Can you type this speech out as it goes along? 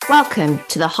Welcome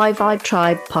to the High Vibe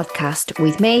Tribe podcast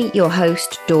with me, your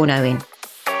host, Dawn Owen.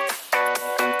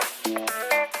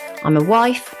 I'm a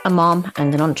wife, a mom,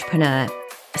 and an entrepreneur,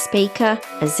 a speaker,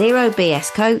 a zero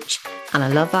BS coach, and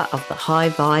a lover of the high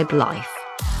vibe life.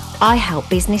 I help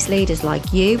business leaders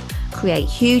like you create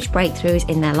huge breakthroughs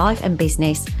in their life and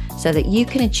business so that you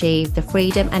can achieve the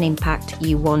freedom and impact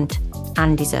you want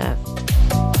and deserve.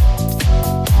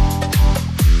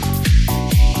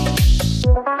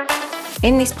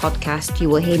 In this podcast, you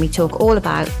will hear me talk all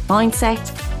about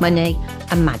mindset, money,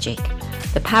 and magic.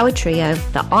 The power trio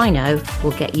that I know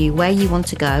will get you where you want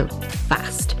to go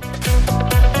fast.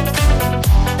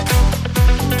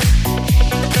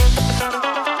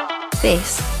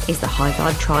 This is the High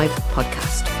Vibe Tribe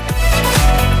podcast.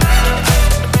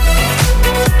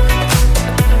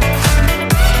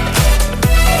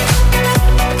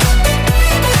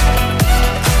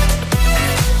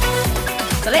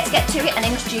 So let's get to it and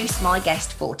introduce my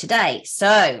guest for today.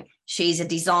 So she's a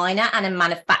designer and a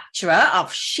manufacturer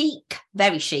of chic,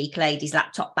 very chic ladies'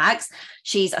 laptop bags.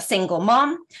 She's a single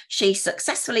mom. She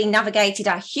successfully navigated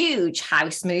a huge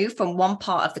house move from one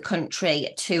part of the country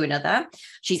to another.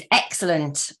 She's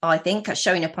excellent, I think, at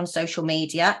showing up on social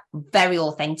media very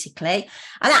authentically.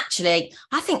 And actually,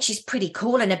 I think she's pretty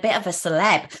cool and a bit of a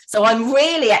celeb. So I'm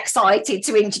really excited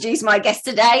to introduce my guest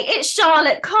today. It's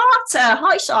Charlotte Carter.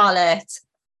 Hi, Charlotte.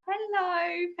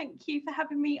 Hello, thank you for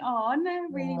having me on. I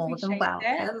really appreciate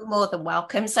it. More than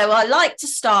welcome. So I like to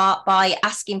start by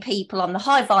asking people on the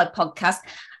High Vibe podcast,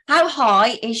 how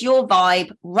high is your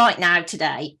vibe right now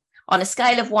today on a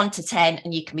scale of 1 to 10?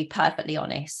 And you can be perfectly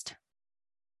honest.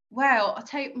 Well, I'll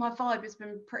tell you, my vibe has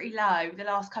been pretty low the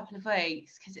last couple of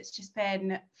weeks because it's just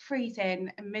been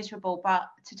freezing and miserable. But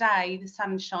today the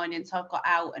sun's shining, so I've got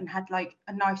out and had like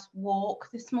a nice walk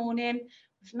this morning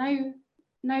with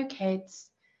no kids.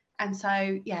 And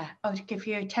so, yeah, I would give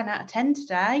you a 10 out of 10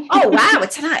 today. Oh, wow, a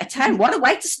 10 out of 10. What a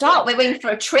way to start. We're in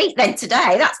for a treat then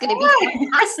today. That's going to be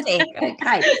fantastic.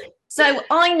 Okay. So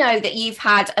I know that you've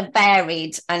had a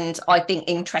varied and I think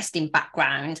interesting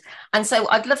background. And so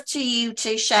I'd love you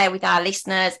to share with our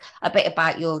listeners a bit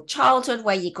about your childhood,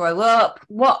 where you grew up,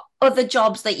 what other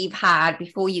jobs that you've had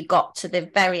before you got to the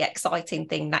very exciting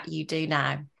thing that you do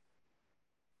now.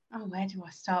 Oh, where do I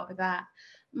start with that?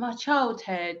 My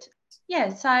childhood.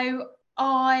 Yeah, so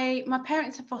my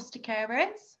parents are foster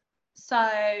carers. So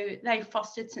they've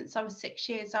fostered since I was 6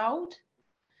 years old.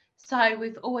 So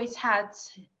we've always had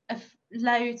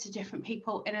loads of different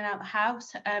people in and out of the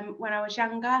house when I was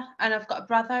younger. And I've got a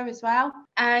brother as well.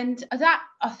 And that,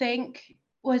 I think,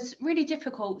 was really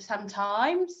difficult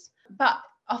sometimes. But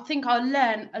I think I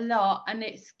learned a lot, and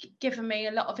it's given me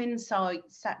a lot of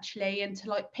insights, actually, into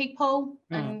like people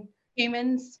and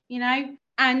humans, you know.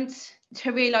 And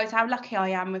to realise how lucky I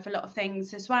am with a lot of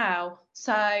things as well.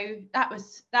 So that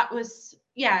was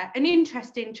an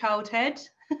interesting childhood.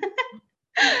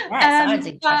 Yeah, sounds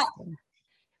interesting.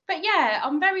 But yeah,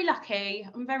 I'm very lucky.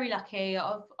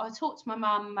 I talk to my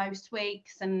mum most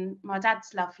weeks, and my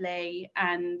dad's lovely.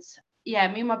 And yeah,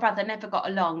 me and my brother never got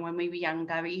along when we were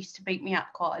younger. He used to beat me up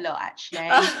quite a lot, actually.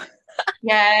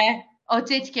 Yeah, I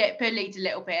did get bullied a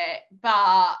little bit,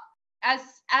 but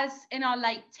as in our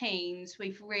late teens,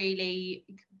 we've really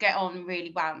get on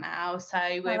really well now. So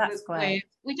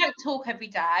we don't talk every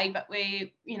day, but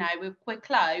we're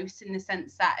close in the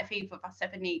sense that if either of us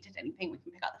ever needed anything, we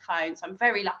can pick up the phone. So I'm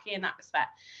very lucky in that respect.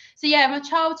 So yeah, my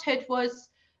childhood was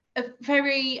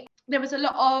there was a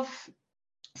lot of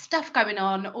stuff going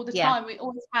on all the time. We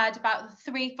always had about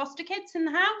 3 foster kids in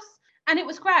the house. And it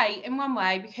was great in one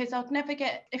way because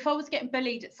if I was getting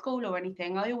bullied at school or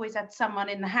anything, I always had someone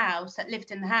in the house that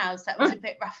lived in the house that was a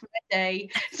bit rough and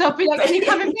ready. So I'd be like, can you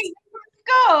come and meet me from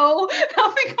school?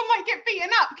 I think I might get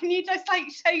beaten up. Can you just like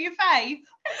show your face?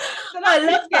 So I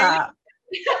love that.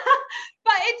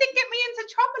 But it did get me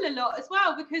into trouble a lot as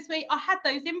well because I had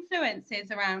those influences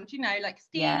around, you know, like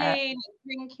stealing and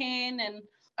drinking and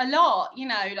a lot, you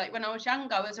know, like when I was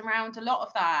younger, I was around a lot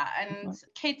of that and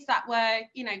kids that were,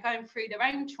 you know, going through their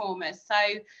own traumas. So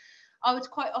I would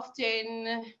quite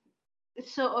often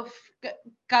sort of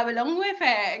go along with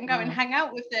it and go and hang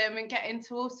out with them and get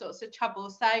into all sorts of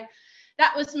trouble. So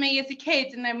that was me as a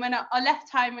kid. And then when I left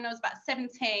home when I was about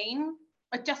 17,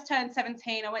 I just turned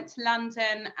 17. I went to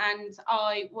London and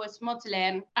I was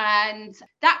modelling. And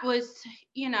that was,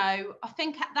 you know, I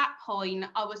think at that point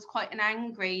I was quite an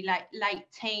angry, like late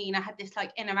teen. I had this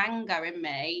like inner anger in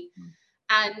me.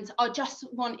 And I just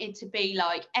wanted to be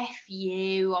like, F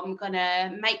you, I'm going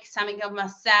to make something of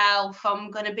myself.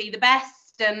 I'm going to be the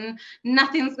best and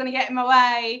nothing's going to get in my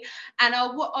way. And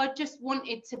I just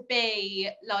wanted to be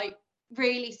like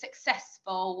really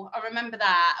successful. I remember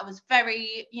that. I was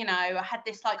very, I had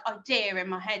this like idea in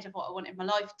my head of what I wanted my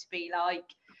life to be like.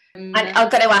 And I'm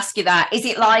going to ask you that. Is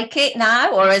it like it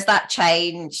now, or has that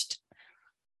changed?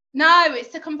 No, it's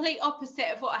the complete opposite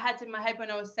of what I had in my head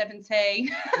when I was 17.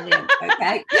 Brilliant.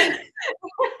 Okay.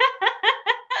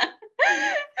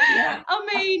 Yeah. I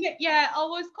mean, I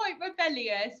was quite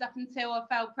rebellious up until I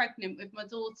fell pregnant with my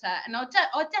daughter, and I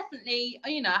definitely,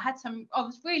 I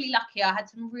was really lucky. I had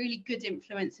some really good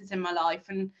influences in my life,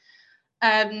 and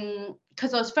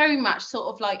because I was very much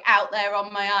sort of like out there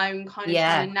on my own, kind of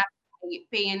trying to navigate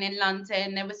being in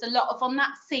London. There was a lot of on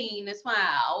that scene as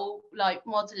well, like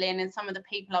modelling, and some of the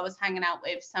people I was hanging out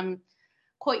with, some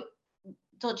quite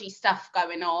dodgy stuff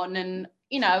going on, and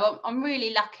I'm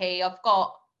really lucky. I've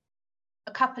got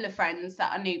a couple of friends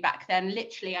that I knew back then,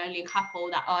 literally only a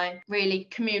couple that I really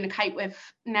communicate with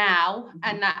now,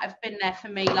 and that have been there for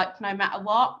me like no matter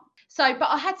what. So, but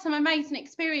I had some amazing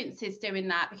experiences doing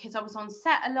that, because I was on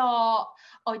set a lot.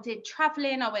 I did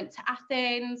traveling. I went to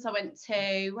Athens. I went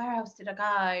to, where else did I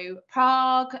go?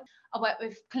 Prague. I worked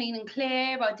with Clean and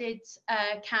Clear. I did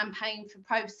a campaign for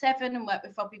Pro 7 and worked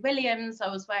with Robbie Williams. I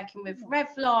was working with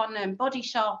Revlon and Body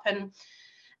Shop, and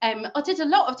I did a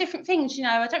lot of different things.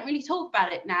 I don't really talk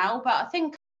about it now, but I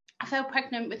think I fell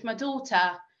pregnant with my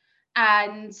daughter,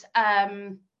 and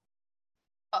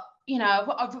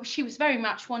she was very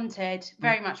much wanted,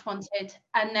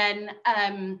 and then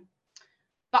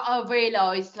but I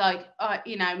realised like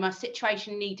my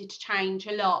situation needed to change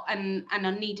a lot, and I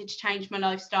needed to change my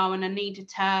lifestyle, and I needed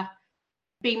to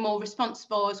be more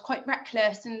responsible. I was quite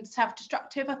reckless and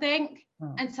self-destructive, I think.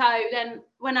 And so then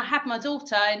when I had my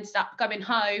daughter, I ended up going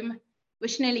home,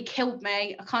 which nearly killed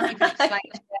me. I can't even explain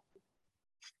it.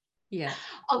 Yeah.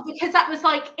 Oh, because that was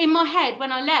like in my head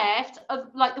when I left,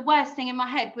 like the worst thing in my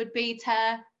head would be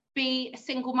to be a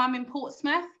single mum in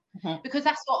Portsmouth, because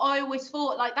that's what I always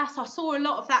thought. Like I saw a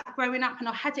lot of that growing up, and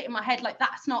I had it in my head like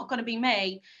that's not going to be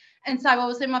me. And so I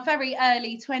was in my very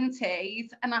early 20s,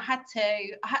 and I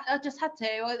just had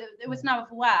to. There was no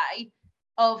other way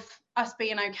of us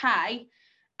being okay,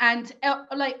 and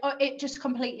it just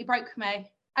completely broke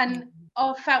me. And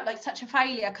I felt like such a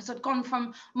failure, because I'd gone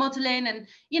from modelling, and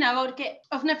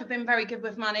I've never been very good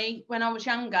with money. When I was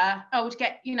younger, I would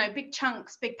get big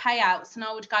chunks, big payouts, and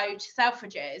I would go to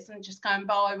Selfridges and just go and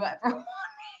buy whatever I wanted.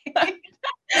 And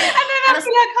then I'd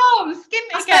be like, oh, I'm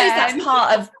skint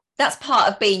again. That's part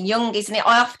of being young, isn't it?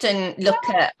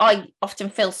 I often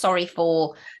feel sorry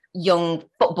for young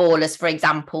footballers, for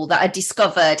example, that are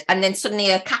discovered and then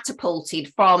suddenly are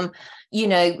catapulted from,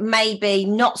 maybe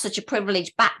not such a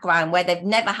privileged background where they've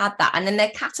never had that. And then they're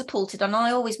catapulted. And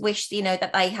I always wish,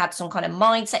 that they had some kind of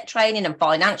mindset training and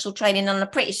financial training. And I'm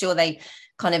pretty sure they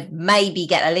kind of maybe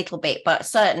get a little bit, but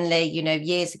certainly,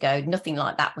 years ago, nothing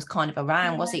like that was kind of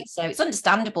around, was it? So it's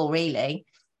understandable, really.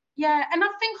 Yeah, and I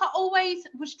think I always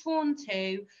was drawn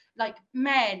to like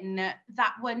men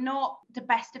that were not the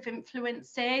best of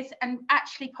influences, and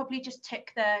actually probably just took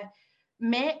the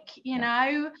mick,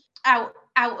 out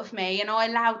of me, and I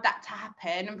allowed that to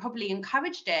happen and probably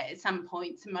encouraged it at some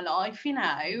points in my life.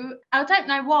 I don't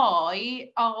know why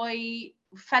I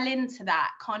fell into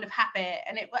that kind of habit,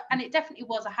 and it definitely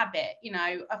was a habit.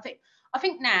 I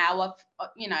think now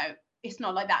I've it's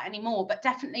not like that anymore, but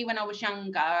definitely when I was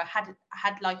younger, I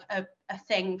had like a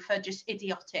thing for just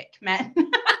idiotic men.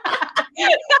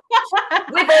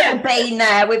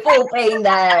 We've all been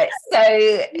there.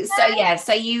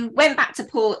 So you went back to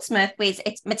Portsmouth with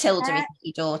Matilda,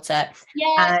 your daughter.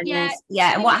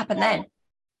 And what happened then?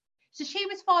 So she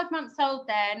was 5 months old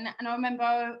then, and I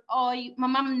remember my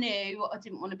mum knew I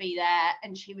didn't want to be there,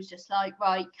 and she was just like,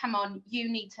 right, come on, you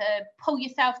need to pull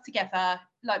yourself together.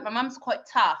 Like, my mum's quite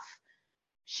tough.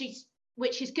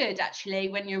 Which is good actually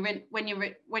when you're in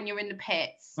the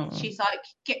pits. She's like,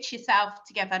 get yourself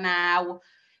together now,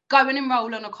 go and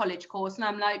enroll on a college course. And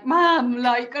I'm like, Mum,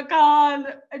 like I can't.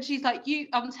 And she's like,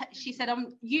 she said,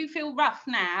 you feel rough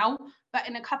now, but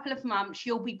in a couple of months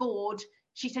you'll be bored.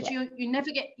 She said,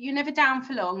 you're never down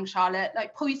for long, Charlotte.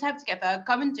 Like, pull yourself together,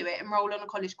 go and do it, enroll on a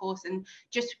college course, and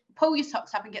just pull your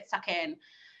socks up and get stuck in.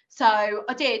 So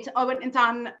I did. I went and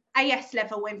done AS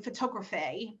level in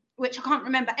photography, which I can't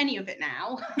remember any of it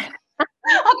now. I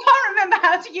can't remember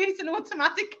how to use an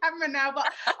automatic camera now,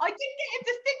 but I did get a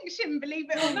distinction,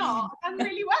 believe it or not. I've done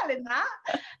really well in that.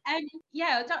 And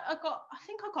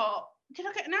did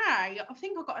I get an A? I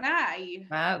think I got an A.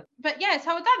 Wow. But yeah,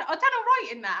 so I done all right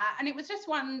in that, and it was just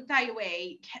 1 day a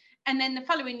week. And then the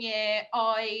following year,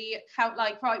 I felt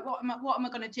like, right, what am I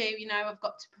going to do? I've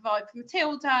got to provide for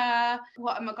Matilda.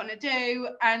 What am I going to do?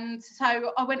 And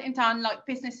so I went and done like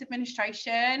business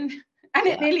administration. and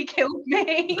it nearly killed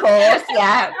me. Of course,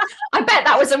 yeah. I bet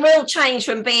that was a real change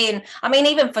from being, I mean,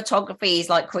 even photography is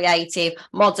like creative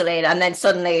modeling, and then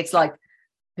suddenly it's like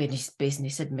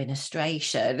business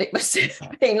administration. It must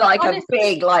have been like honestly, a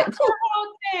big, like, a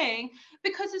hard thing.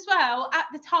 Because as well, at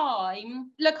the time,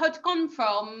 look, I'd gone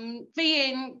from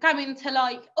going to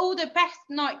like all the best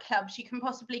nightclubs you can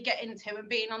possibly get into and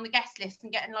being on the guest list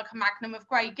and getting like a magnum of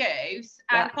Grey Goose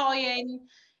and buying,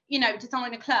 you know,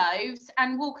 designer clothes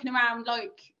and walking around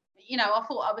like, you know, I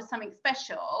thought I was something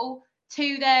special,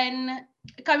 to then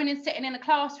going and sitting in a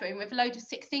classroom with a load of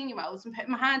 16-year-olds and putting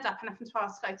my hand up and having to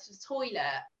ask to go to the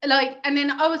toilet. Like, and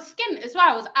then I was skint as well.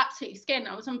 I was absolutely skint.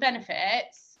 I was on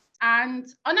benefits. And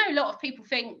I know a lot of people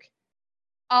think,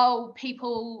 oh,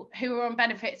 people who are on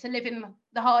benefits are living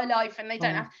the high life and they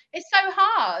don't have. It's so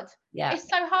hard. Yeah. It's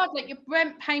so hard. Like, your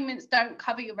rent payments don't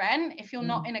cover your rent if you're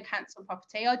not in a council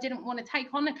property. I didn't want to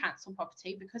take on a council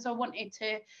property because I wanted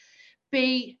to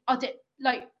be,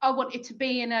 I wanted to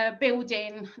be in a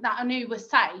building that I knew was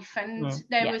safe and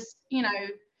there was, you know,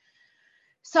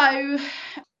 so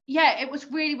yeah, it was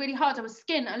really, really hard. I was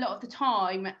skint a lot of the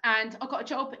time, and I got a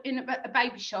job in a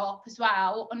baby shop as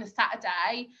well on a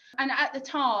Saturday. And at the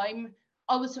time,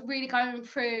 I was really going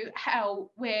through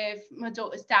hell with my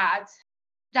daughter's dad.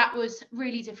 That was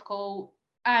really difficult.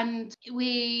 And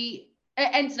it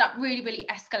ended up really, really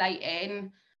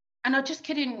escalating. And I just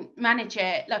couldn't manage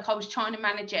it. Like, I was trying to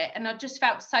manage it. And I just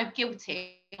felt so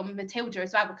guilty on Matilda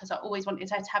as well, because I always wanted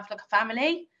her to have like a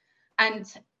family. And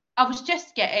I was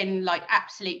just getting like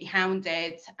absolutely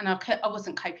hounded, and I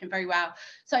wasn't coping very well.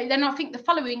 So then I think the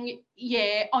following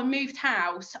year I moved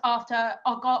house after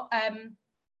I got,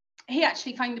 he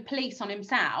actually phoned the police on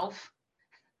himself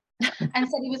and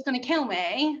said he was going to kill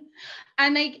me.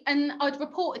 And I'd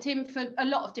reported him for a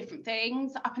lot of different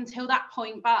things up until that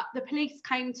point. But the police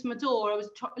came to my door. I was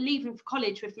leaving for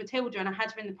college with Matilda, and I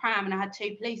had her in the pram, and I had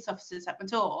 2 police officers at my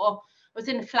door. I was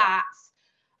in the flats.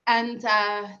 And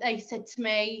they said to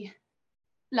me,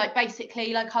 like,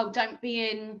 basically, like, oh, don't be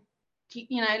in,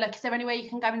 you know, like, is there any way you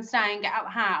can go and stay and get out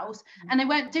of the house? And they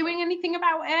weren't doing anything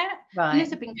about it. Right. And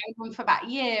this had been going on for about a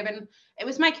year, and it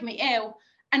was making me ill.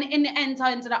 And in the end,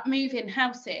 I ended up moving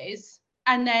houses,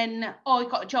 and then I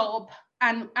got a job,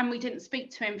 and we didn't speak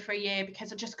to him for a year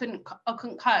because I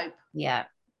couldn't cope. Yeah.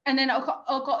 And then I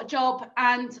got a job,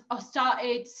 and I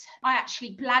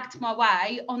actually blagged my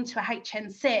way onto a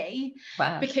HNC.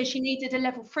 Wow. Because she needed a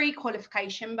level 3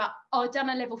 qualification, but I'd done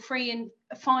a level 3 in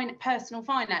personal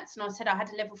finance, and I said I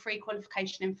had a level 3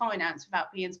 qualification in finance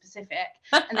without being specific.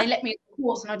 And they let me in the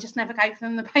course, and I just never gave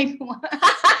them the paperwork.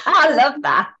 I love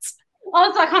that. I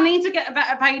was like, I need to get a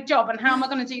better paid job, and how am I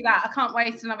going to do that? I can't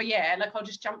wait another year. Like, I'll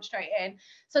just jump straight in.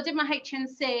 So I did my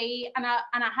HNC, and I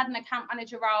had an account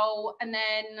manager role, and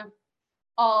then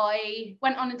I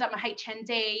went on and done my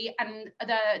HND, and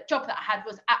the job that I had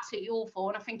was absolutely awful,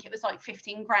 and I think it was like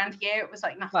 15 grand a year. It was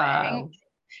like nothing. Wow.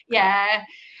 Yeah.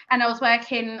 And I was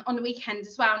working on the weekend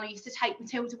as well, and I used to take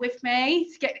Matilda with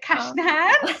me to get the cash in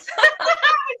hand.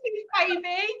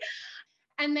 Baby.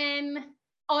 And then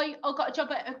I got a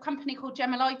job at a company called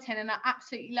Gemma Lighting, and I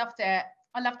absolutely loved it.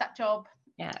 I loved that job.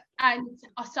 Yeah. And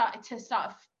I started to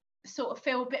sort of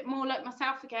feel a bit more like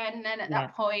myself again. And then at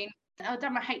that point, I'd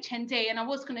done my HND, and I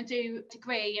was going to do a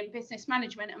degree in business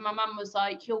management. And my mum was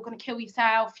like, you're going to kill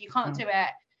yourself. You can't do it.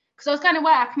 Because I was going to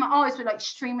work, and my eyes were like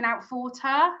streaming out of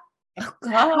water. Oh,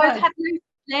 God. I had no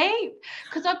sleep.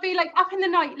 Because I'd be like up in the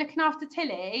night looking after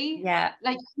Tilly. Yeah.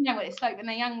 Like, you know what it's like when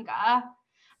they're younger.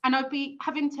 And I'd be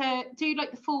having to do like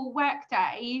the full work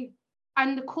day,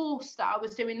 and the course that I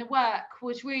was doing, the work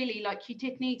was really like, you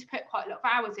did need to put quite a lot of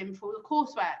hours in for the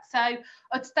coursework. So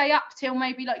I'd stay up till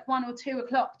maybe like 1 or 2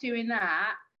 o'clock doing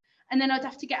that. And then I'd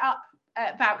have to get up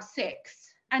at about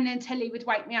 6, and then Tilly would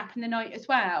wake me up in the night as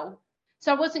well.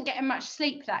 So I wasn't getting much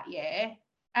sleep that year.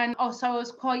 And also I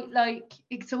was quite like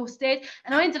exhausted.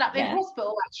 And I ended up in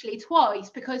hospital actually twice,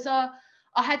 because I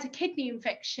had a kidney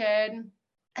infection,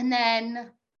 and then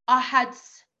I had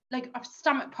like a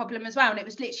stomach problem as well, and it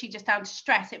was literally just down to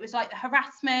stress. It was like the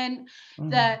harassment,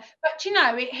 but you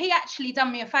know, he actually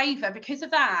done me a favour. Because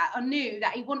of that, I knew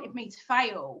that he wanted me to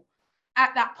fail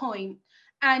at that point,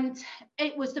 and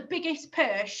it was the biggest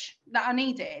push that I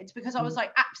needed, because I was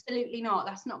like, absolutely not,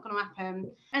 that's not going to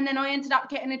happen. And then I ended up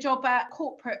getting a job at a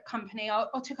corporate company. I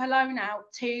took a loan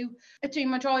out to do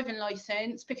my driving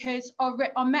licence, because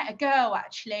I met a girl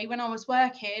actually when I was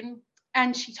working,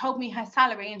 and she told me her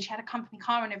salary, and she had a company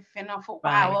car and everything. And I thought,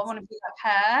 wow, I want to be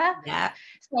like her. Yeah.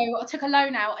 So I took a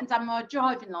loan out and done my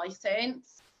driving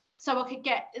licence, so I could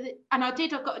get, and I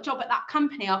got a job at that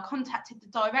company. I contacted the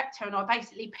director, and I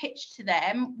basically pitched to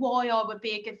them why I would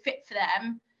be a good fit for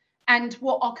them. and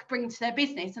what I could bring to their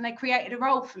business, and they created a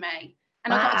role for me.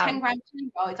 And I got a 10 grand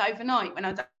rise overnight when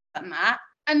I done that.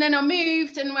 And then I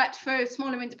moved and worked for a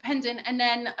smaller independent, and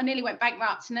then I nearly went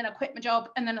bankrupt, and then I quit my job,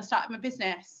 and then I started my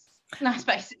business. And that's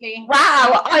basically.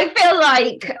 Wow, I feel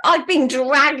like I've been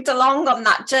dragged along on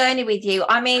that journey with you.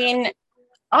 I mean,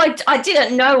 I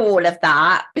didn't know all of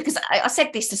that, because I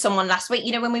said this to someone last week.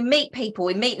 You know, when we meet people,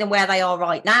 we meet them where they are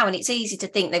right now, and it's easy to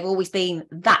think they've always been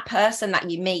that person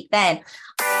that you meet then.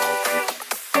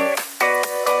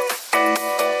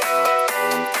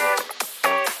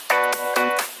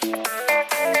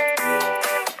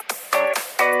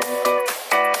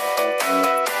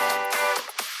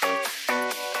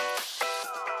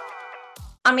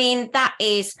 I mean, that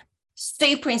is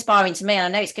super inspiring to me. And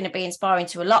I know it's going to be inspiring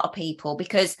to a lot of people,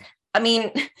 because I mean,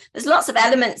 there's lots of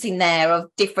elements in there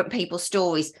of different people's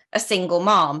stories. A single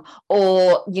mom,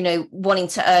 or, you know, wanting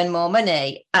to earn more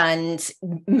money and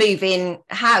moving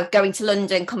house, going to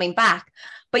London, coming back.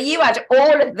 But you had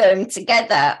all of them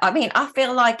together. I mean, I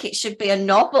feel like it should be a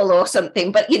novel or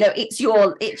something, but, you know, it's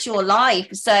your life.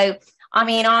 So I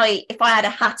mean, if I had a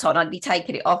hat on, I'd be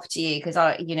taking it off to you, because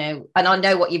you know, and I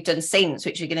know what you've done since,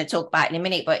 which we're going to talk about in a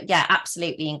minute. But yeah,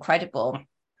 absolutely incredible.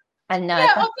 And I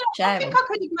think I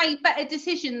could have made better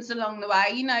decisions along the way,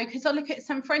 you know, because I look at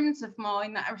some friends of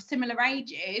mine that are similar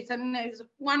ages, and there's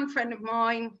one friend of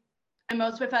mine, and I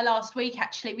was with her last week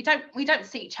actually. We don't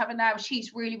see each other now.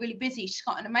 She's really, really busy. She's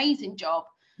got an amazing job.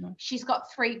 She's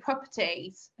got 3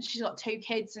 properties. She's got 2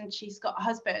 kids, and she's got a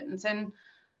husband. And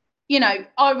you know,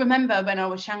 I remember when I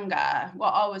was younger, what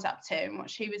I was up to and what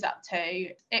she was up to.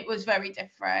 It was very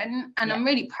different. And I'm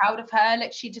really proud of her.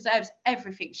 Like, she deserves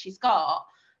everything she's got.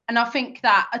 And I think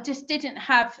that I just didn't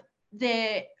have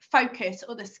the focus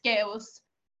or the skills.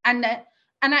 And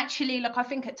actually, like, I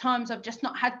think at times I've just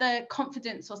not had the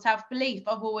confidence or self-belief.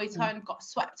 I've always kind of got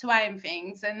swept away in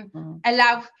things and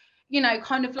allowed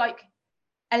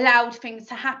things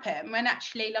to happen, when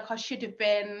actually, like, I should have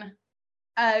been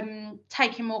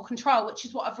taking more control, which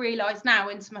is what I've realized now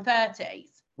into my 30s.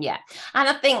 Yeah. And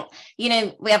I think, you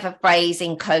know, we have a phrase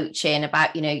in coaching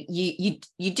about, you know, you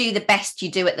do the best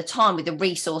you do at the time with the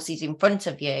resources in front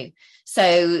of you.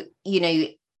 So, you know,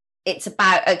 it's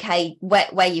about, okay,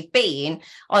 where you've been.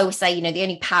 I always say, you know, the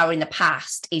only power in the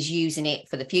past is using it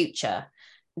for the future,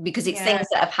 because it's things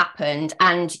that have happened,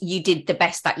 and you did the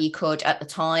best that you could at the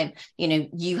time. You know,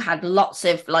 you had lots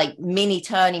of like mini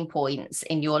turning points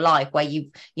in your life where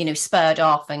you know, spurred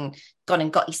off and gone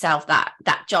and got yourself that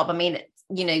job. I mean,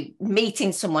 you know,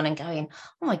 meeting someone and going,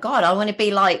 oh my God, I want to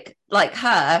be like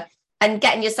her, and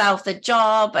getting yourself the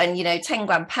job, and, you know, 10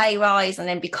 grand pay rise, and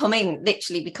then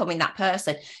literally becoming that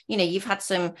person. You know, you've had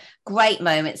some great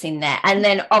moments in there. And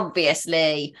then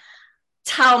obviously,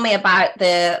 tell me about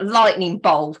the lightning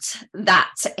bolt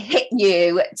that hit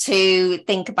you to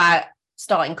think about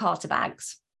starting Carter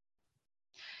Bags.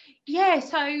 Yeah,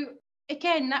 so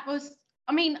again, that was,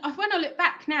 I mean, when I look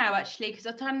back now, actually, because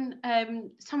I've done,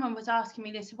 someone was asking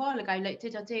me this a while ago, like,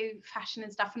 did I do fashion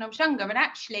and stuff when I was younger? And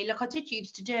actually, like, I did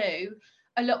used to do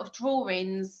a lot of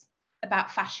drawings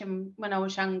about fashion when I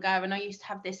was younger. And I used to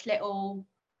have this little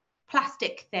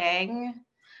plastic thing,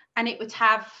 and it would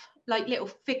have like little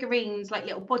figurines, like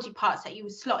little body parts that you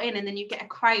would slot in, and then you get a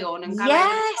crayon and go over the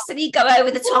top. And you go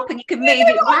over the top and you can move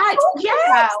it right.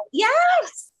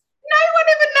 Yes. No one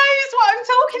ever knows what I'm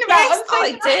talking about. Yes,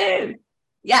 I do.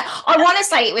 Yeah, I want to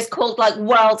say it was called like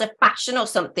World of Fashion or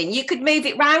something. You could move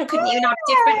it round, couldn't you? And have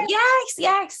different.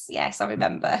 Yes, I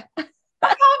remember.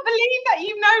 I can't believe that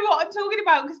you know what I'm talking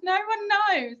about, because no one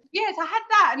knows. Yes, I had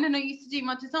that, and then I used to do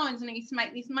my designs, and I used to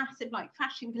make these massive like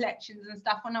fashion collections and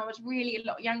stuff when I was really a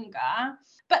lot younger.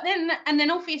 But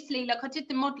then obviously, like, I did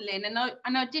the modelling, and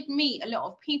I did meet a lot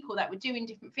of people that were doing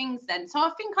different things then. So I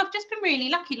think I've just been really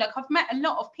lucky. Like, I've met a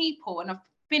lot of people, and I've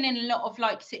been in a lot of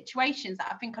like situations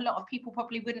that I think a lot of people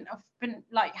probably wouldn't have been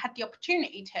like had the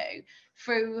opportunity to,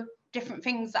 through different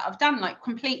things that I've done, like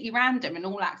completely random and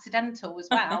all accidental as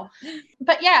well.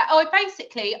 But yeah, I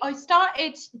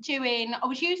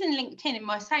was using LinkedIn in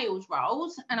my sales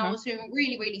roles, and I was doing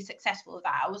really, really successful with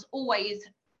that. I've always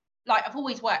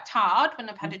worked hard when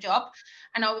I've had a job,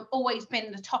 and I've always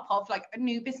been the top of like a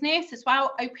new business as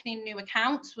well. Opening new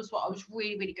accounts was what I was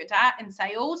really, really good at in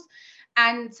sales.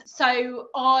 And so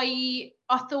I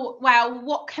thought, well,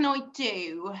 what can I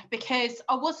do? Because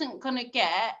I wasn't going to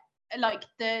get like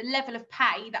the level of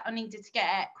pay that I needed to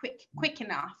get quick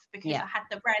enough, because I had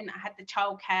the rent, I had the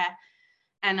childcare,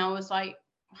 and I was like,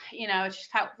 you know, I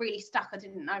just felt really stuck. I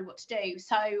didn't know what to do.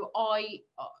 So I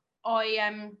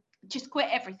just quit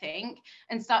everything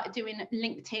and started doing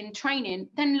LinkedIn training.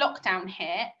 Then lockdown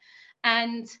hit,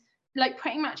 and like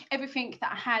pretty much everything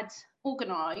that I had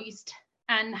organised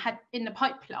and had in the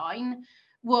pipeline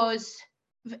was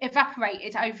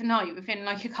evaporated overnight within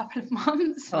like a couple of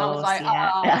months. And I was like,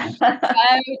 yeah.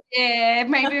 oh dear,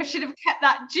 maybe I should have kept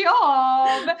that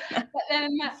job. But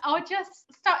then I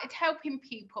just started helping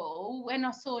people when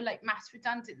I saw like mass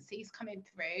redundancies coming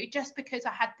through, just because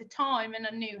I had the time and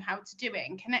I knew how to do it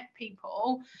and connect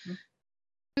people. Mm-hmm.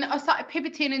 And I started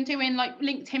pivoting and doing like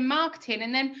LinkedIn marketing.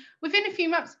 And then within a few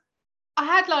months, I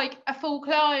had like a full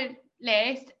client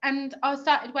list, and I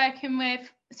started working with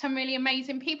some really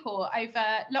amazing people over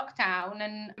lockdown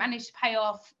and managed to pay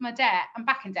off my debt. I'm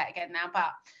back in debt again now,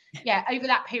 but yeah, over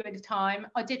that period of time,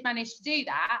 I did manage to do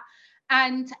that.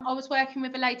 And I was working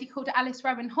with a lady called Alice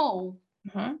Rowan Hall.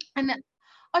 Mm-hmm. And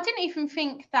I didn't even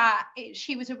think that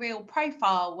she was a real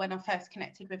profile when I first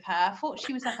connected with her. I thought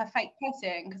she was like a fake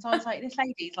person, because I was like, this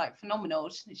lady's like phenomenal.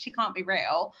 She can't be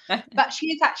real. But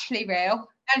she is actually real,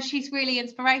 and she's really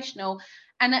inspirational.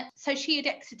 And so she had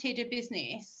exited a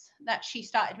business that she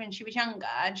started when she was younger,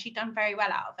 and she'd done very well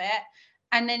out of it.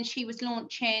 And then she was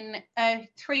launching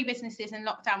 3 businesses in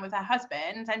lockdown with her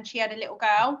husband, and she had a little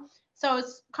girl. So I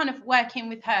was kind of working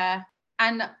with her,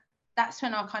 and that's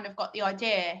when I kind of got the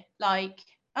idea, like,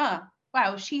 oh,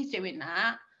 well, she's doing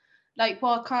that. Like,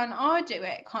 why can't I do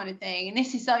it, kind of thing? And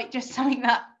this is like just something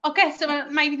that I guess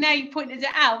maybe now you pointed it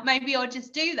out, maybe I'll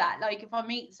just do that. Like, if I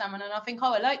meet someone and I think,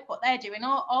 oh, I like what they're doing,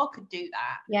 I could do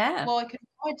that. Yeah. Why couldn't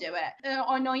I do it?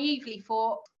 I naively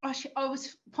thought, I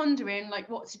was pondering like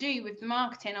what to do with the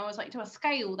marketing. I was like, do I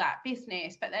scale that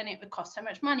business? But then it would cost so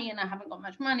much money, and I haven't got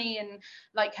much money. And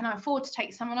like, can I afford to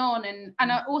take someone on? And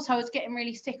I was getting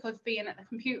really sick of being at the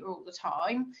computer all the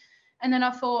time. And then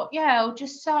I thought, yeah, I'll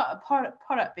just start a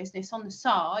product business on the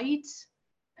side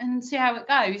and see how it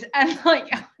goes. And like,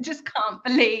 I just can't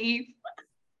believe.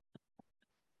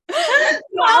 Well,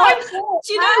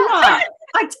 do you know what?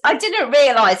 I didn't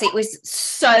realise it was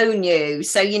so new.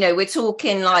 So, you know, we're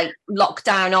talking like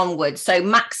lockdown onwards. So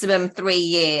maximum 3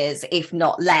 years, if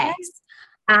not less.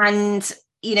 And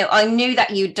you know, I knew that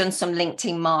you'd done some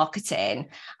LinkedIn marketing,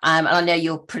 and I know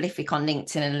you're prolific on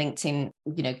LinkedIn and LinkedIn,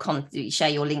 you know, you share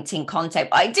your LinkedIn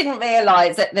content, but I didn't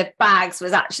realise that the bags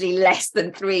was actually less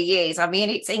than 3 years. I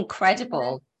mean, it's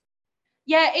incredible.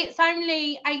 Yeah, it's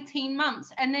only 18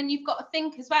 months. And then you've got to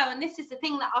think as well, and this is the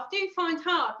thing that I do find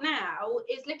hard now,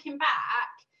 is looking back,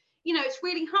 you know, it's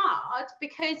really hard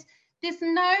because there's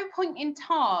no point in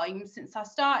time since I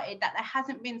started that there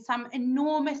hasn't been some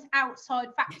enormous outside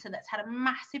factor that's had a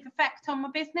massive effect on my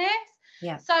business.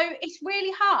 Yeah. So it's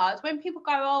really hard when people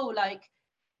go, oh, like,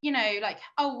 you know, like,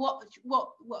 oh,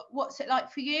 what's it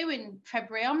like for you in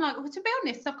February? I'm like, well, to be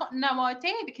honest, I've got no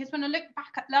idea, because when I look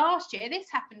back at last year, this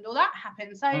happened or that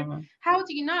happened. So how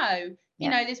do you know?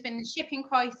 You know, there's been the shipping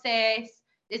crisis.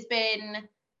 There's been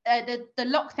the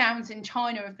lockdowns in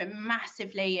China have been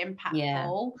massively impactful. Yeah.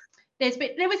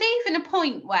 There was even a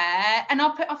point where, and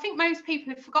I think most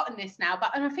people have forgotten this now,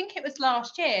 and I think it was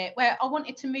last year, where I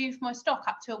wanted to move my stock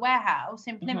up to a warehouse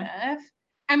in Plymouth,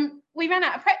 and we ran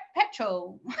out of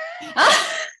petrol. Do you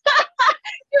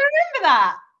remember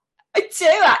that? I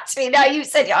do, actually. Now you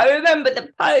said it, I remember the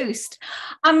post.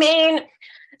 I mean,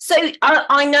 so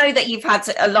I know that you've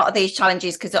had a lot of these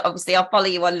challenges, because obviously I follow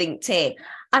you on LinkedIn.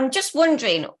 I'm just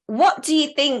wondering, what do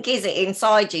you think is it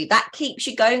inside you that keeps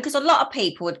you going? Because a lot of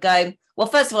people would go, well,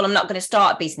 first of all, I'm not going to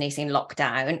start a business in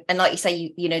lockdown. And like you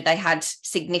say, you know, they had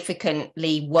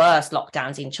significantly worse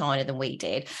lockdowns in China than we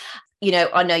did. You know,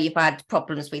 I know you've had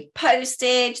problems with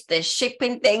postage, the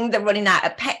shipping thing, the running out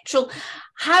of petrol.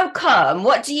 How come?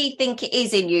 What do you think it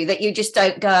is in you that you just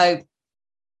don't go,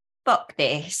 fuck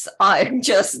this, I'm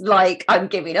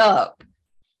giving up?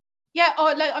 Yeah,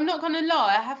 I'm not going to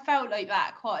lie, I have felt like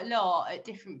that quite a lot at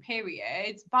different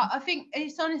periods, but I think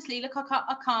it's honestly, look,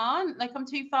 I can't, like, I'm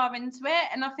too far into it.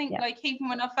 And I think like, even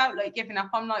when I felt like giving up,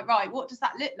 I'm like, right, what does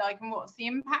that look like, and what's the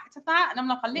impact of that? And I'm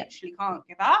like, I literally can't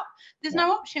give up. There's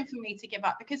no option for me to give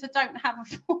up, because I don't have a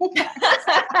full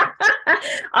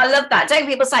I love that. Don't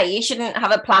people say you shouldn't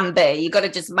have a plan B, you got to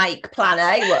just make plan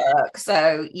A work?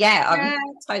 So I'm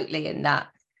totally in that.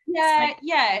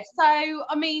 So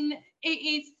I mean,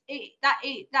 that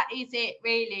is it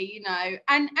really, you know.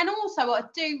 And also, I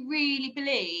do really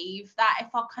believe that if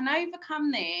I can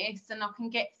overcome this and I can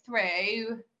get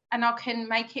through and I can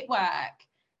make it work,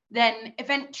 then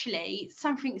eventually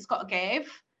something's got to give.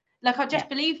 Like, I just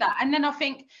believe that. And then I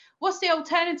think, what's the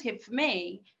alternative for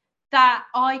me? That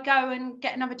I go and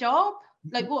get another job?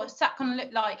 Like, what's that going to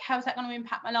look like? How is that going to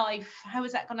impact my life? How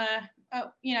is that going to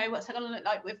you know, what's it going to look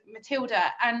like with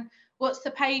Matilda, and what's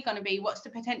the pay going to be? What's the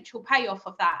potential payoff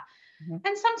of that? Mm-hmm.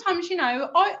 And sometimes, you know,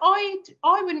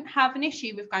 I wouldn't have an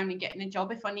issue with going and getting a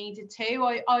job if I needed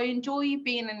to. I enjoy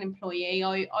being an employee.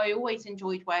 I always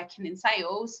enjoyed working in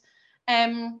sales.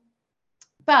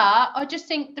 But I just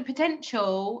think the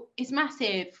potential is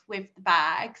massive with the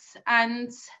bags,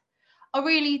 and I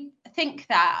really think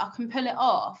that I can pull it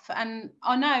off. And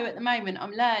I know at the moment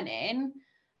I'm learning,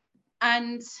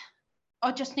 and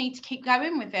I just need to keep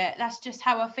going with it. That's just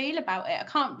how I feel about it. I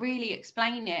can't really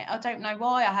explain it. I don't know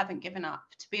why I haven't given up,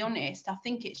 to be honest. I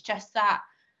think it's just that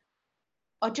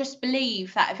I just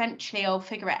believe that eventually I'll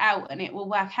figure it out and it will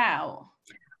work out.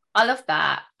 I love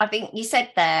that. I think you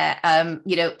said there,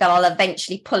 you know, that I'll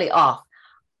eventually pull it off.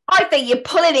 I think you're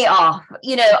pulling it off.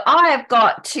 You know, I have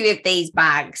got 2 of these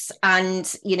bags,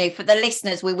 and, you know, for the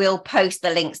listeners, we will post the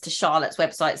links to Charlotte's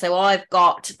website. So I've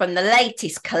got from the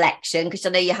latest collection, because I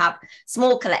know you have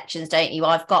small collections, don't you?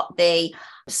 I've got the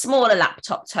smaller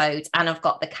laptop tote, and I've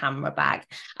got the camera bag,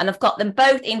 and I've got them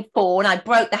both in fawn. I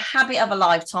broke the habit of a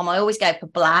lifetime. I always go for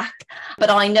black, but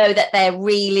I know that they're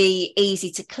really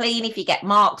easy to clean if you get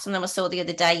marks on them. I saw the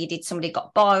other day somebody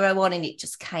got biro on and it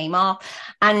just came off,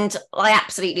 and I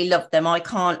absolutely love them. I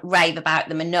can't rave about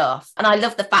them enough. And I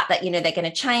love the fact that, you know, they're going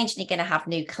to change and you're going to have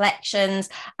new collections.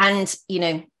 And, you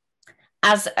know,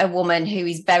 as a woman who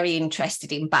is very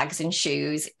interested in bags and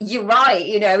shoes, you're right,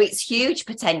 you know, it's huge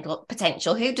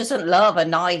potential. Who doesn't love a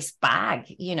nice bag,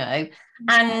 you know?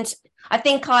 And I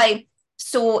think I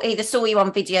saw you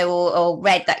on video or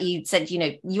read that you said, you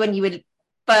know, when you were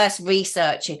first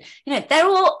researching, you know, they're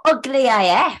all ugly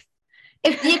AF.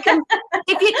 If you can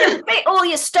fit all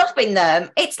your stuff in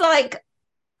them, it's like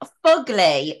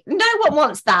fugly. No one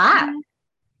wants that.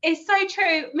 It's so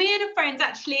true. Me and a friend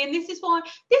actually, and this is why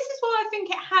I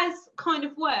think it has kind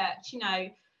of worked, you know.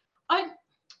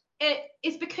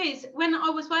 It's because when I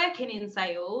was working in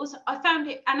sales, I found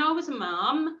it, and I was a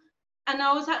mum, and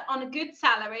I was on a good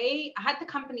salary. I had the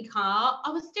company car. I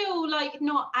was still like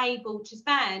not able to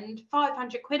spend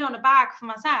 500 quid on a bag for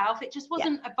myself. It just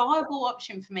wasn't a viable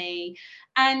option for me.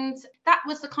 And that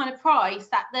was the kind of price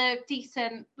that the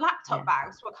decent laptop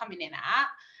bags were coming in at.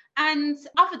 And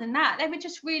other than that, they were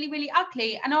just really, really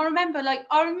ugly. And I remember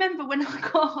when I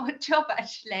got a job,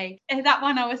 actually, that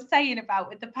one I was saying about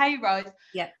with the pay rise.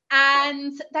 Yeah.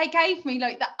 And they gave me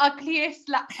like the ugliest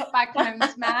laptop bag known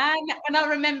to man. And I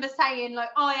remember saying, like,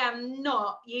 I am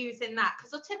not using that,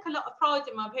 because I took a lot of pride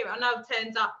in my appearance. I know I've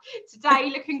turned up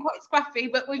today looking quite scruffy,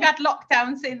 but we've had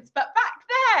lockdown since. But back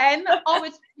then, I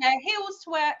would wear heels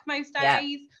to work most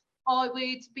days. Yeah. I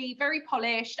would be very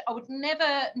polished. I would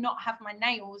never not have my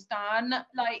nails done.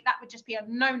 Like, that would just be a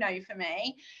no-no for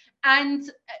me. And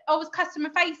I was customer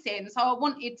facing, so I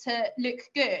wanted to look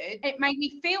good. It made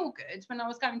me feel good when I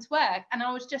was going to work. And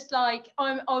I was just like,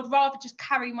 I would rather just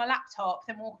carry my laptop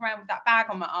than walk around with that bag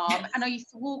on my arm. And I used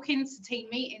to walk into team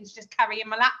meetings just carrying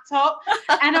my laptop.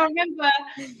 And I remember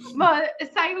my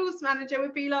sales manager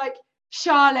would be like,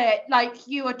 Charlotte, like,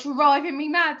 you are driving me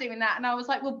mad doing that. And I was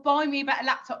like, well, buy me a better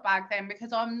laptop bag then,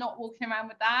 because I'm not walking around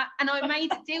with that. And I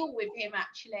made a deal with him,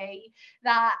 actually,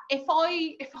 that if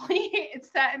I hit a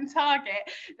certain target,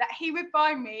 that he would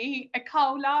buy me a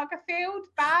Karl Lagerfeld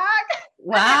bag.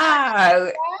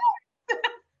 Wow.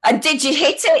 And did you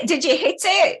hit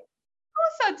it? Of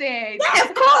course I did. Yeah,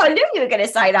 of course. I knew you were going to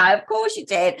say that. Of course you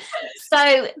did.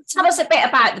 So tell us a bit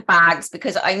about the bags,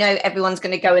 because I know everyone's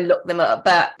going to go and look them up,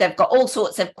 but they've got all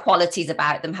sorts of qualities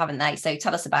about them, haven't they? So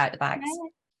tell us about the bags.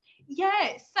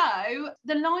 Yeah, so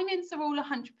the linings are all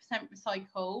 100%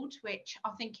 recycled, which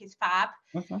I think is fab.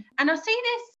 Mm-hmm. And I see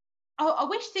this, I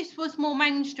wish this was more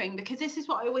mainstream, because this is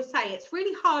what I always say. It's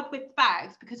really hard with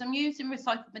bags because I'm using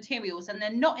recycled materials and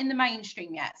they're not in the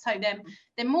mainstream yet. So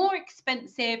they're more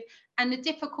expensive, and the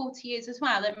difficulty is as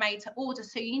well, they're made to order.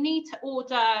 So you need to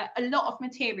order a lot of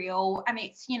material, and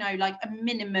it's, you know, like a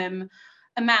minimum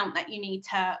amount that you need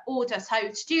to order. So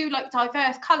to do like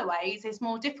diverse colorways is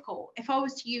more difficult. If I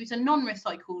was to use a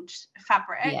non-recycled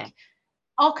fabric,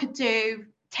 I could do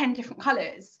 10 different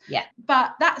colors. Yeah.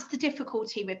 But that's the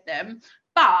difficulty with them.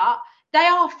 But they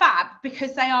are fab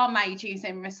because they are made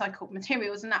using recycled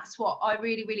materials. And that's what I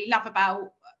really, really love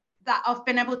about that. I've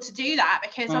been able to do that,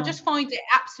 because I just find it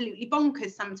absolutely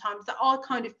bonkers sometimes that I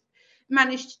kind of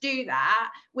managed to do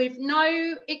that with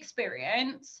no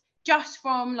experience, just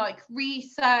from like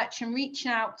research and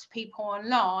reaching out to people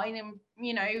online, and,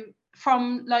 you know,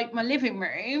 from like my living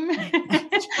room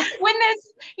when there's,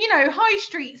 you know, high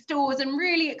street stores and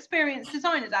really experienced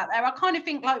designers out there. I kind of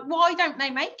think, like, why don't they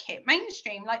make it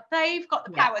mainstream? Like, they've got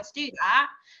the power to do that.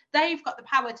 They've got the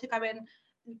power to go and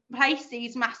place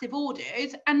these massive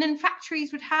orders, and then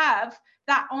factories would have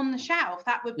that on the shelf.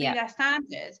 That would be their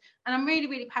standards. And I'm really,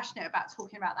 really passionate about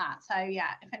talking about that. So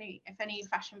yeah, if any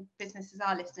fashion businesses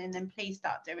are listening, then please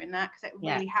start doing that, because it would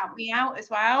really help me out as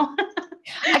well.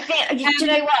 I think, do you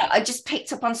know what? I just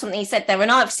picked up on something you said there,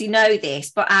 and I obviously know this,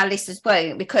 but our listeners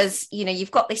won't, because, you know, you've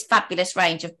got this fabulous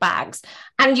range of bags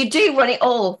and you do run it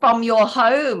all from your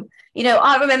home. You know,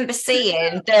 I remember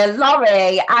seeing the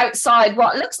lorry outside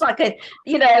what looks like a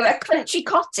country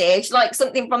cottage, like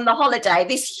something from The Holiday,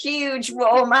 this huge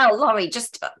Royal Mail lorry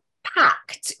just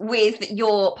packed with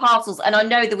your parcels. And I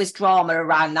know there was drama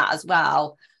around that as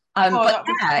well. But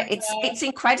yeah, it's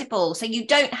incredible. So you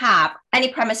don't have any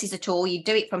premises at all. You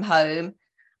do it from home.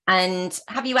 And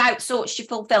have you outsourced your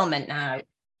fulfillment now?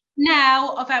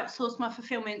 Now I've outsourced my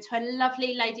fulfillment to a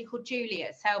lovely lady called Julie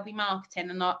at Selby Marketing,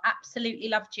 and I absolutely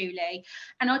love Julie.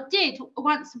 And I did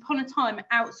once upon a time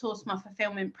outsource my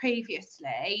fulfillment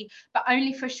previously, but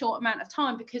only for a short amount of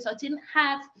time, because I didn't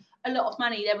have a lot of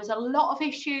money. There was a lot of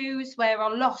issues where I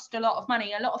lost a lot of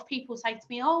money. A lot of people say to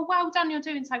me, "Oh, well done, you're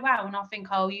doing so well," and I think,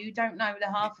 "Oh, you don't know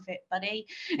the half of it, buddy."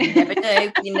 You never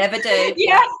do. You never do.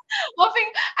 Yeah, I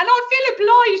think, and I feel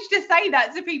obliged to say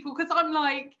that to people, because I'm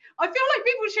like, I feel like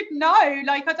people should know.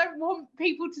 Like, I don't want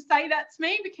people to say that to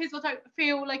me, because I don't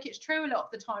feel like it's true a lot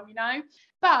of the time, you know.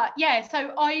 But yeah,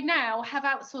 so I now have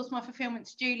outsourced my fulfillment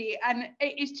to Julie, and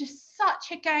it is just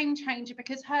such a game changer,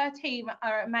 because her team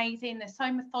are amazing. They're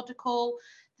so methodical,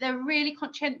 they're really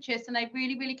conscientious, and they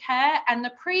really, really care. And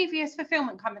the previous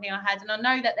fulfillment company I had, and I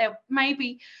know that there may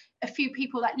be a few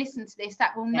people that listen to this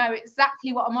that will know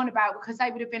exactly what I'm on about, because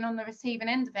they would have been on the receiving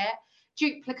end of it,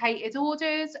 duplicated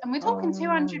orders, and we're talking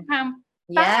 £200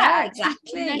 yeah,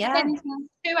 exactly. Sending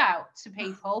two out to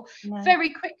people very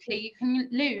quickly. You can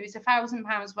lose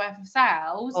 £1,000 worth of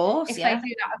sales if they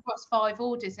do that across 5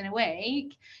 orders in a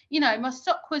week. You know, my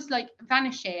stock was like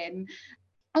vanishing.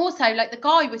 Also, like, the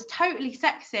guy was totally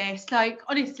sexist. Like,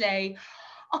 honestly,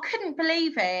 I couldn't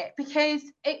believe it, because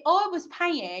I was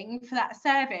paying for that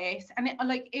service, and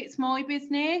it's my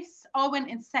business. I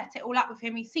went and set it all up with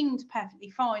him. He seemed perfectly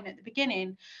fine at the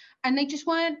beginning, and they just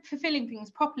weren't fulfilling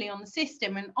things properly on the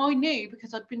system. And I knew,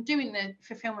 because I'd been doing the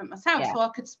fulfillment myself, so I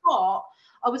could spot.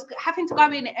 I was having to go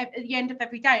in at the end of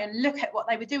every day and look at what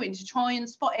they were doing to try and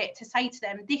spot it, to say to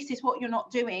them, this is what you're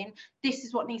not doing, this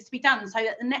is what needs to be done, so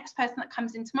that the next person that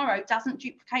comes in tomorrow doesn't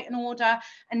duplicate an order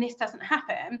and this doesn't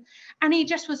happen. And he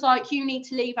just was like, you need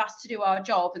to leave us to do our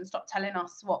job and stop telling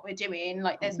us what we're doing.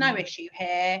 Like, there's no issue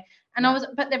here. And I was,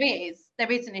 but there is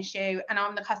an issue, and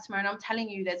I'm the customer, and I'm telling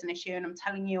you there's an issue, and I'm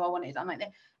telling you I want it done like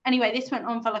this. Anyway, this went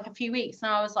on for like a few weeks,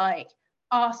 and I was like,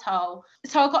 arsehole.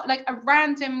 So I got like a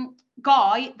random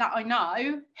guy that I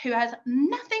know who has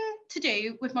nothing to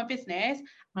do with my business,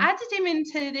 added him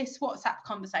into this WhatsApp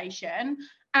conversation,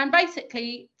 and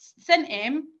basically sent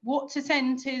him what to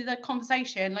send to the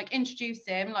conversation, like introduced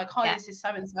him, like, hi, this is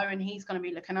so-and-so, and he's going to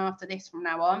be looking after this from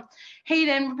now on. He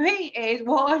then repeated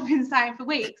what I've been saying for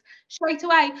weeks. Straight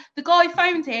away, the guy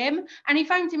phoned him, and he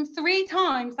phoned him 3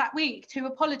 times that week to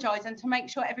apologise and to make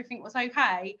sure everything was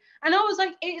okay. And I was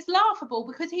like, it's laughable,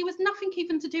 because he was nothing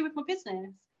even to do with my business.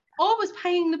 I was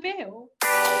paying the bill.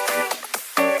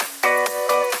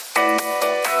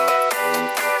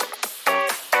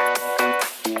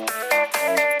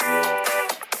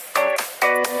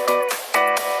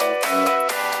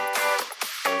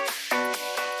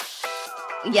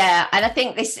 Yeah, and I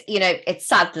think this, you know, it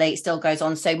sadly still goes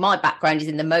on. So my background is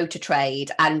in the motor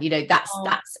trade, and you know, that's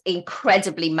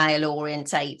incredibly male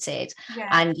orientated.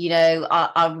 And you know,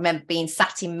 I remember being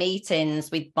sat in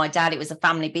meetings with my dad. It was a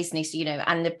family business, you know,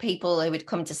 and the people who would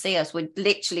come to see us would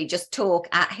literally just talk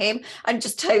at him and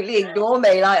just totally ignore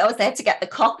me, like I was there to get the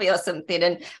coffee or something.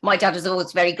 And my dad was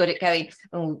always very good at going,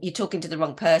 "Oh, you're talking to the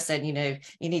wrong person, you know,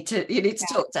 you need to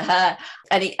talk to her."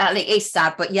 And it is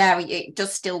sad, but yeah, it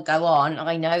does still go on.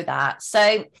 I know that.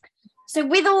 So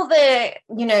with all the,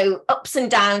 you know, ups and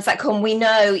downs that come, we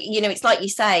know, you know, it's like you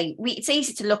say, it's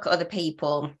easy to look at other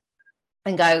people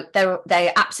and go,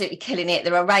 they're absolutely killing it,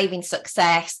 they're a raving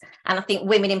success. And I think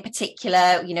women in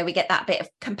particular, you know, we get that bit of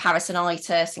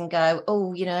comparisonitis and go,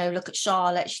 oh, you know, look at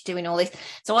Charlotte, she's doing all this.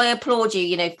 So I applaud you,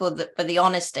 you know, for the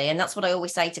honesty. And that's what I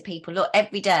always say to people. Look,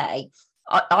 every day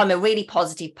I'm a really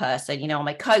positive person, you know, I'm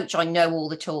a coach, I know all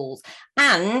the tools,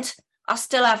 and I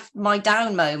still have my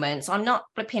down moments. I'm not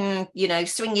flipping, you know,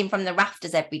 swinging from the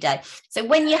rafters every day. So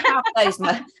when you have those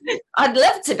I'd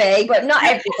love to be, but not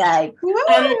every day.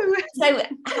 So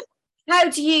how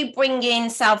do you bring in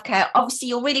self-care? Obviously,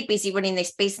 you're really busy running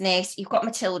this business. You've got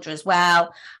Matilda as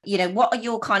well. You know, what are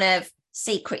your kind of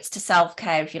secrets to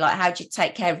self-care, if you like? How do you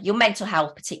take care of your mental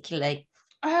health particularly?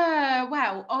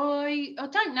 Well, I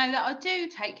don't know that I do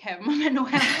take care of my mental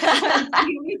health. To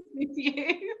be honest with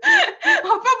you, I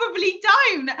probably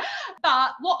don't.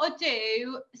 But what I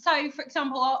do, so for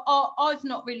example, I've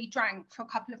not really drank for a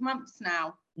couple of months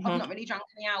now. I've not really drunk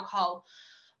any alcohol.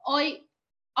 I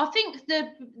think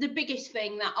the biggest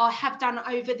thing that I have done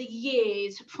over the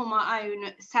years for my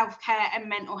own self-care and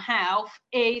mental health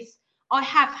is I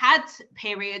have had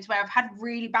periods where I've had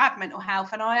really bad mental health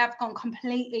and I have gone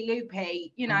completely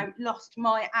loopy, lost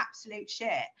my absolute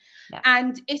shit. Yeah.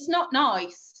 And it's not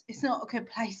nice. It's not a good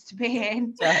place to be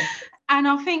in. Right. And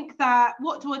I think that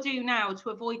what do I do now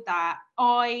to avoid that?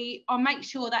 I make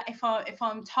sure that if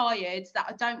I'm tired, that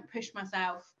I don't push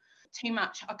myself too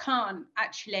much. I can't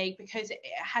actually, because it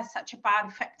has such a bad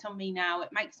effect on me now. It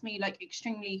makes me like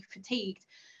extremely fatigued.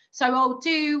 So I'll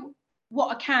do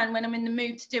what I can when I'm in the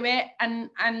mood to do it, and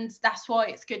that's why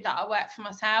it's good that I work for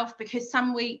myself, because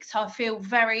some weeks I feel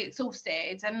very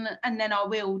exhausted, and then I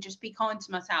will just be kind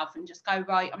to myself and just go,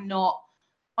 right, I'm not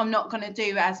going to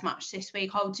do as much this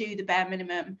week. I'll do the bare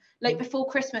minimum. Like before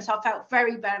Christmas, I felt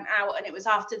very burnt out, and it was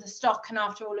after the stock and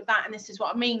after all of that. And this is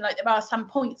what I mean. Like, there are some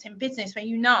points in business where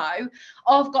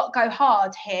I've got to go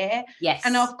hard here, Yes.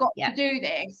 and I've got to do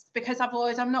this, because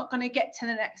otherwise I'm not going to get to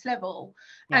the next level.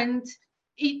 And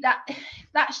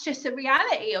that's just the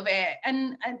reality of it.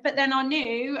 And but then I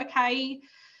knew, okay,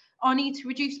 I need to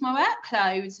reduce my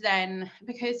workload then,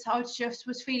 because I just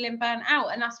was feeling burnt out,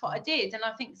 and that's what I did. And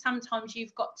I think sometimes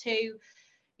you've got to,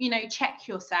 check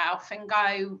yourself and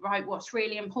go, right, what's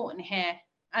really important here?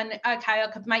 And okay, I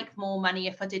could make more money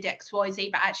if I did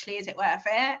XYZ, but actually, is it worth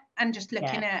it? And just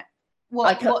looking at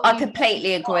I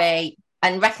completely agree.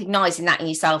 And recognizing that in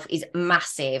yourself is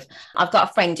massive. I've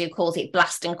got a friend who calls it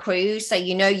blast and cruise. So,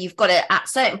 you've got to, at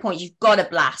certain points, you've got to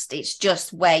blast. It's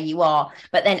just where you are.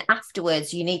 But then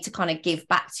afterwards, you need to kind of give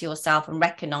back to yourself and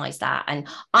recognize that. And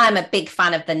I'm a big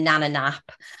fan of the nana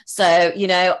nap. So,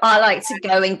 I like to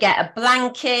go and get a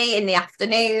blankie in the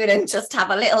afternoon and just have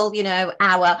a little,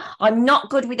 hour. I'm not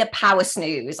good with a power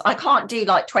snooze. I can't do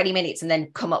like 20 minutes and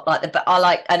then come up but I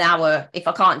like an hour. If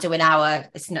I can't do an hour,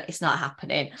 it's not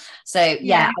happening. So,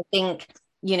 I think,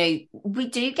 we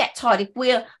do get tired. If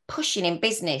we're pushing in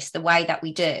business the way that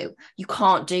we do, you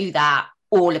can't do that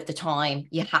all of the time.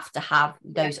 You have to have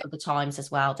those other times as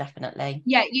well, definitely.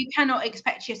 Yeah, you cannot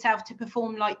expect yourself to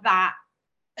perform like that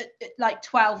like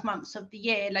 12 months of the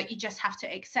year. Like, you just have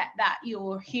to accept that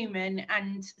you're human,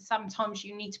 and sometimes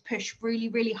you need to push really,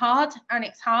 really hard, and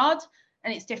it's hard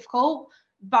and it's difficult.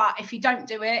 But if you don't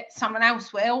do it, someone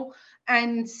else will,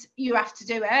 and you have to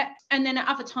do it. And then at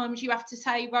other times you have to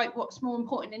say, right, what's more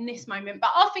important in this moment?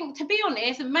 But I think, to be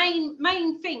honest, the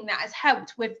main thing that has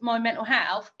helped with my mental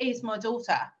health is my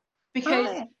daughter,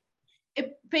 because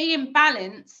being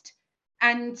balanced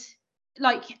and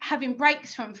like having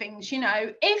breaks from things,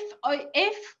 if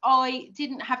I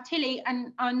didn't have Tilly,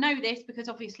 and I know this because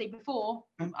obviously before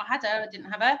I had her, I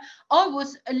didn't have her, I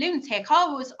was a lunatic. I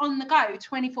was on the go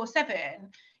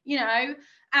 24/7,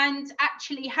 and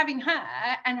actually having her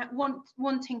and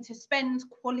wanting to spend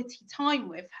quality time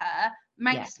with her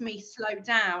makes me slow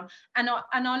down. And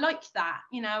I like that,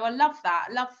 I love that.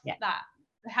 I love that.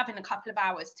 Having a couple of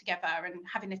hours together and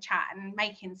having a chat and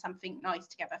making something nice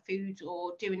together, food,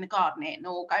 or doing the gardening,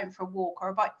 or going for a walk or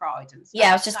a bike ride and stuff.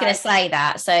 I was just going to say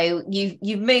that. So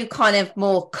you've moved kind of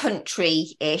more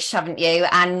country-ish, haven't you?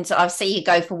 And I see you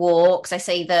go for walks. I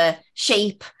see the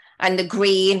sheep and the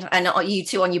green, and you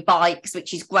two on your bikes,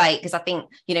 which is great, because I think,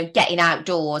 getting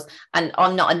outdoors, and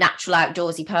I'm not a natural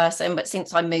outdoorsy person, but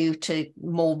since I moved to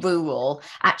more rural,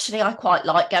 actually I quite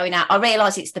like going out. I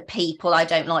realise it's the people I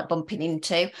don't like bumping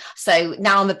into. So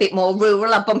now I'm a bit more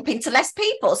rural, I bump into less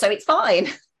people, so it's fine.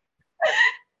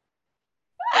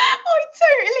 I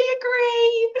totally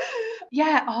agree.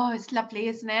 Yeah. Oh, it's lovely,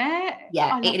 isn't it?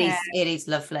 Yeah, it is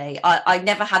lovely. I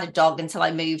never had a dog until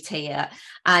I moved here.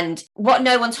 And what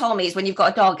no one told me is when you've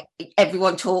got a dog,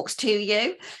 everyone talks to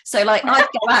you. So like I'd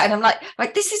go out and I'm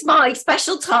like, this is my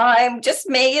special time, just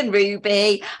me and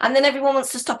Ruby. And then everyone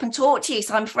wants to stop and talk to you.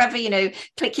 So I'm forever,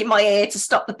 clicking my ear to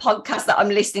stop the podcast that I'm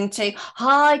listening to.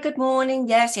 Hi, good morning.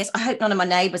 Yes. I hope none of my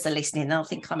neighbours are listening. They'll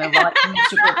think I'm a right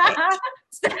miserable bitch.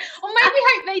 Or maybe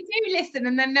hope they do listen,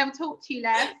 and then they'll talk to you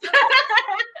less.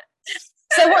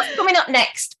 So what's coming up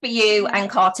next for you and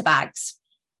Carter Bags?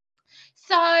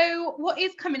 So what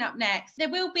is coming up next? There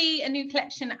will be a new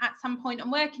collection at some point. I'm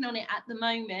working on it at the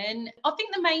moment. I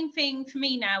think the main thing for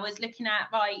me now is looking at,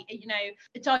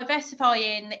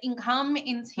 diversifying the income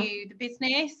into the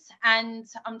business. And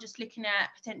I'm just looking at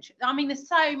potential. I mean, there's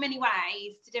so many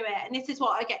ways to do it. And this is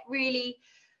what I get really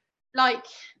like,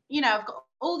 you know, I've got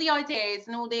all the ideas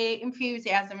and all the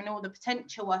enthusiasm and all the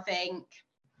potential, I think.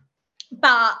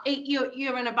 But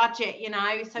you're on a budget, you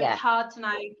know, so it's hard to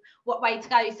know what way to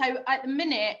go. So at the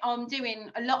minute, I'm doing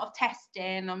a lot of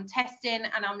testing. I'm testing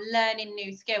and I'm learning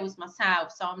new skills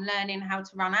myself. So I'm learning how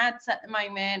to run ads at the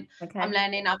moment. Okay. I'm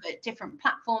learning other different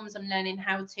platforms. I'm learning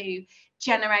how to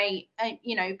generate a,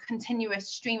 you know, continuous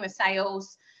stream of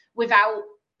sales without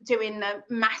doing the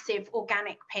massive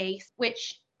organic piece,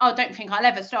 which I don't think I'll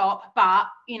ever stop. But,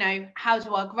 you know, how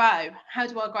do I grow? How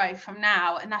do I grow from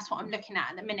now? And that's what I'm looking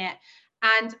at the minute.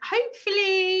 And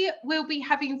hopefully we'll be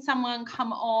having someone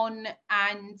come on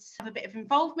and have a bit of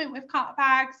involvement with Carter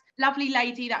Bags. Lovely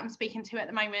lady that I'm speaking to at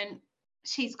the moment.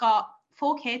 She's got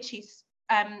 4 kids. She's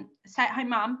stay-at-home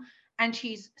mum, and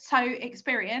she's so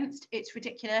experienced. It's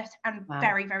ridiculous, and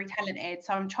very, very talented.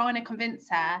 So I'm trying to convince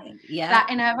her that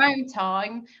in her own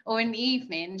time or in the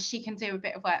evening, she can do a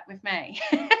bit of work with me.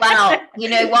 Well, you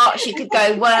know what? She could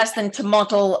go worse than to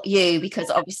model you,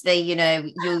 because obviously, you know,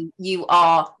 you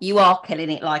are killing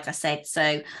it, like I said.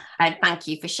 So thank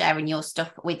you for sharing your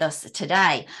stuff with us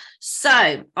today. So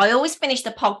I always finish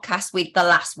the podcast with the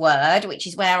last word, which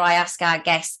is where I ask our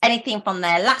guests anything from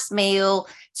their last meal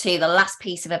to the last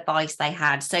piece of advice they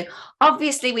had. So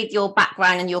obviously with your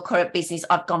background and your current business,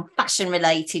 I've gone fashion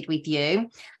related with you.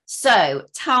 So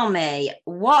tell me,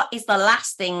 what is the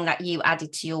last thing that you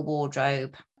added to your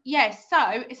wardrobe? Yes, so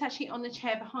it's actually on the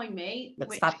chair behind me.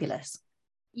 Looks fabulous.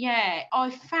 Yeah,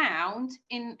 I found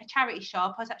in a charity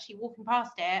shop, I was actually walking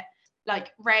past it,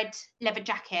 like red leather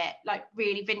jacket, like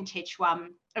really vintage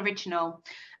one, original.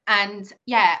 And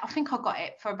yeah, I think I got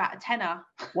it for about a tenner.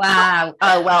 Wow.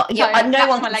 Oh, well, yeah, so no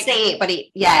one can see it, but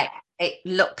it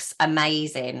looks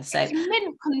amazing. So it's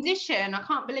mint condition. I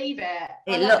can't believe it.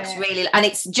 It looks really, and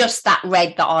it's just that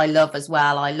red that I love as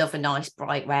well. I love a nice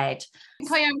bright red. I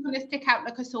think I am going to stick out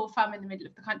like a sore thumb in the middle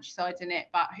of the countryside in it,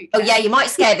 but who cares? Oh yeah, you might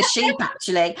scare the sheep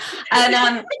actually.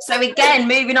 And so again,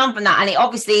 moving on from that, and it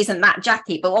obviously isn't that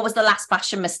jacket, but what was the last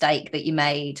fashion mistake that you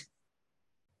made?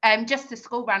 Just a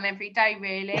school run every day,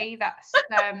 really. That's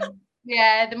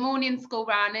yeah, the morning school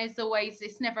run is always,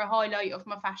 it's never a highlight of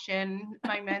my fashion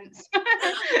moments.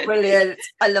 Brilliant.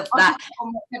 I love that.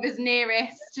 Whatever's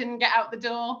nearest and get out the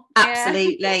door.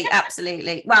 Absolutely,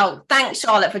 absolutely. Well, thanks,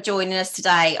 Charlotte, for joining us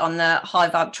today on the High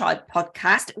Vibe Tribe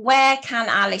podcast. Where can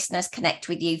our listeners connect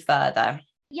with you further?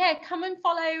 Yeah, come and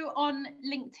follow on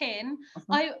LinkedIn.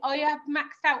 I have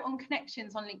maxed out on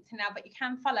connections on LinkedIn now, but you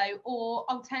can follow, or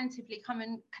alternatively come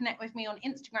and connect with me on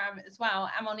Instagram as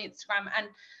well. I'm on Instagram, and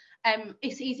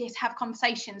it's easier to have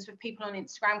conversations with people on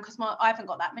Instagram because I haven't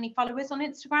got that many followers on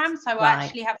Instagram, so I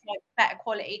actually have like better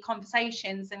quality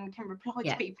conversations and can reply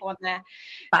to people on there.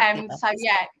 So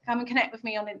yeah, come and connect with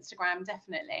me on Instagram,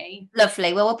 definitely.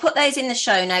 Lovely. Well, we'll put those in the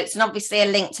show notes, and obviously a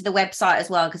link to the website as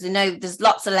well, because I know there's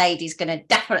lots of ladies going to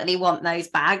definitely want those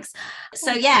bags.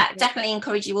 So yeah, definitely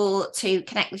encourage you all to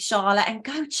connect with Charlotte and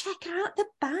go check out the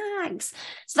bags.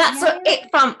 So that's it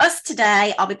from us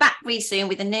today. I'll be back really soon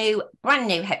with a brand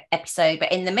new episode,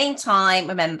 but in the meantime,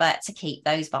 remember to keep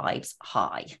those vibes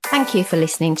high. Thank you for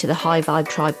listening to the High Vibe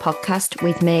Tribe podcast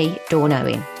with me, Dawn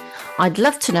Owen. I'd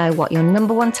love to know what your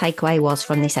number one takeaway was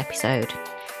from this episode.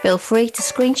 Feel free to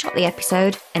screenshot the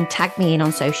episode and tag me in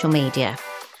on social media.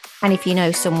 And if you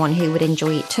know someone who would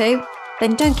enjoy it too,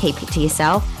 then don't keep it to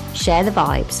yourself, share the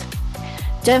vibes.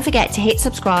 Don't forget to hit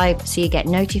subscribe so you get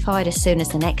notified as soon as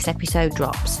the next episode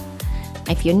drops.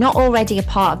 If you're not already a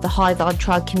part of the High Vibe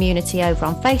Tribe community over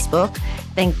on Facebook,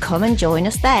 then come and join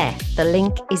us there. The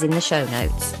link is in the show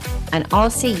notes. And I'll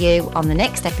see you on the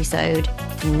next episode.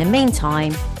 In the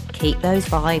meantime, keep those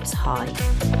vibes high.